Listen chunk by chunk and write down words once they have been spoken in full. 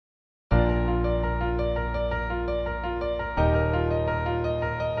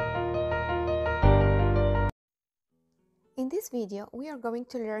In this video, we are going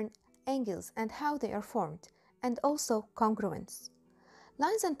to learn angles and how they are formed, and also congruence.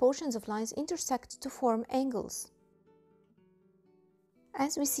 Lines and portions of lines intersect to form angles.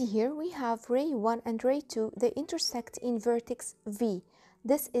 As we see here, we have ray 1 and ray 2, they intersect in vertex V.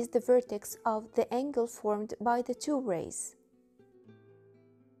 This is the vertex of the angle formed by the two rays.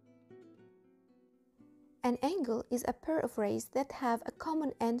 An angle is a pair of rays that have a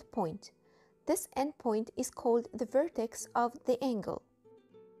common end point. This endpoint is called the vertex of the angle.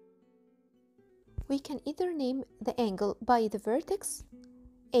 We can either name the angle by the vertex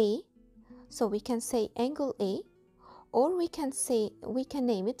A, so we can say angle A, or we can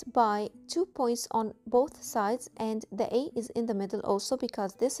name it by 2 points on both sides, and the A is in the middle also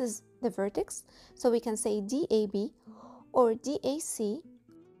because this is the vertex, so we can say DAB or DAC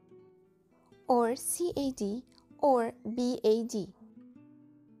or CAD or BAD.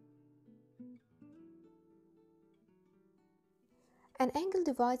 An angle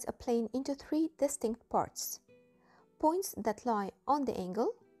divides a plane into three distinct parts: points that lie on the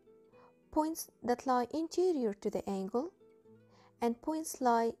angle, points that lie interior to the angle, and points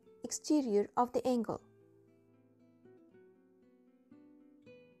lie exterior of the angle.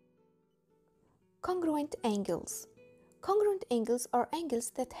 Congruent angles. Congruent angles are angles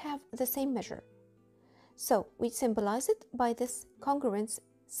that have the same measure. So we symbolize it by this congruence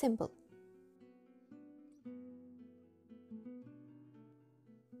symbol.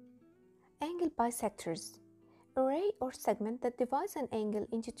 Angle bisectors. A ray or segment that divides an angle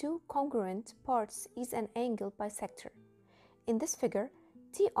into two congruent parts is an angle bisector. In this figure,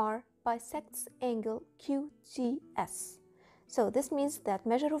 TR bisects angle QTS. So this means that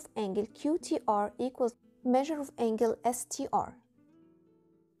measure of angle QTR equals measure of angle STR.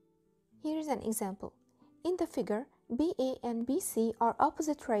 Here is an example. In the figure, BA and BC are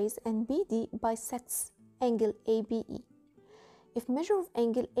opposite rays and BD bisects angle ABE. If measure of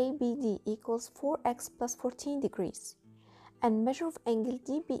angle ABD equals 4x plus 14 degrees and measure of angle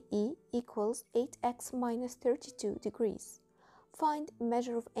DBE equals 8x minus 32 degrees, find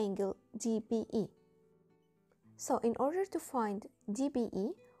measure of angle DBE. So in order to find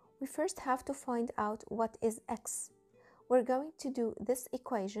DBE, we first have to find out what is x. We're going to do this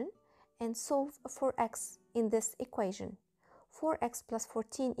equation and solve for x in this equation. 4x plus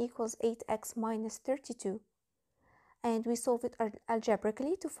 14 equals 8x minus 32. And we solve it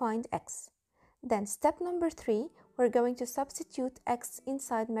algebraically to find x. Then step number 3, we're going to substitute x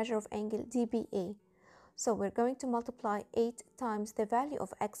inside measure of angle DBA. So we're going to multiply 8 times the value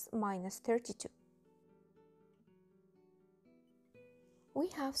of x minus 32. We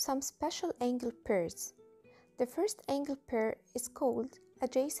have some special angle pairs. The first angle pair is called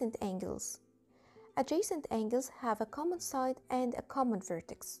adjacent angles. Adjacent angles have a common side and a common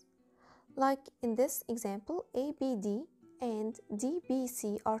vertex. Like in this example, ABD and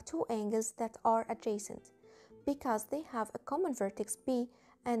DBC are two angles that are adjacent because they have a common vertex B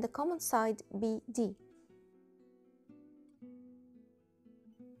and a common side BD.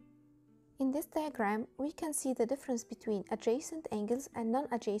 In this diagram, we can see the difference between adjacent angles and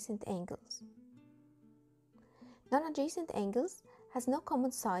non-adjacent angles. Non-adjacent angles has no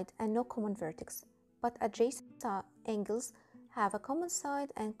common side and no common vertex, but adjacent angles have a common side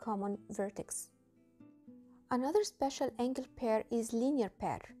and common vertex. Another special angle pair is linear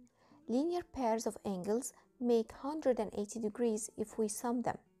pair. Linear pairs of angles make 180 degrees if we sum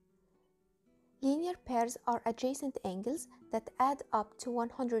them. Linear pairs are adjacent angles that add up to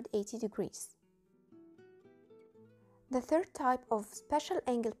 180 degrees. The third type of special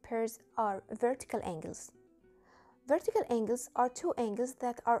angle pairs are vertical angles. Vertical angles are two angles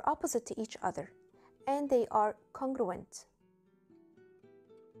that are opposite to each other, and they are congruent.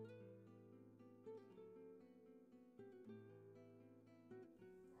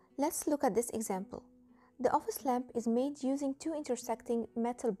 Let's look at this example. The office lamp is made using two intersecting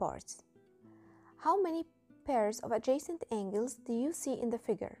metal bars. How many pairs of adjacent angles do you see in the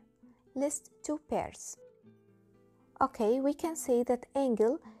figure? List two pairs. Okay, we can say that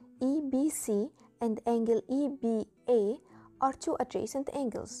angle EBC and angle EBA are two adjacent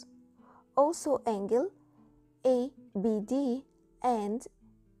angles. Also, angle ABD and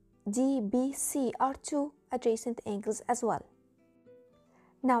DBC are two adjacent angles as well.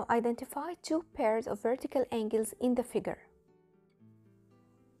 Now identify two pairs of vertical angles in the figure.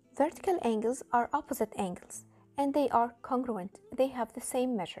 Vertical angles are opposite angles and they are congruent. They have the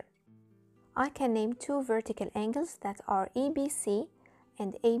same measure. I can name two vertical angles that are EBC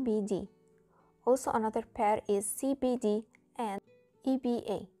and ABD. Also another pair is CBD and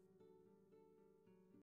EBA.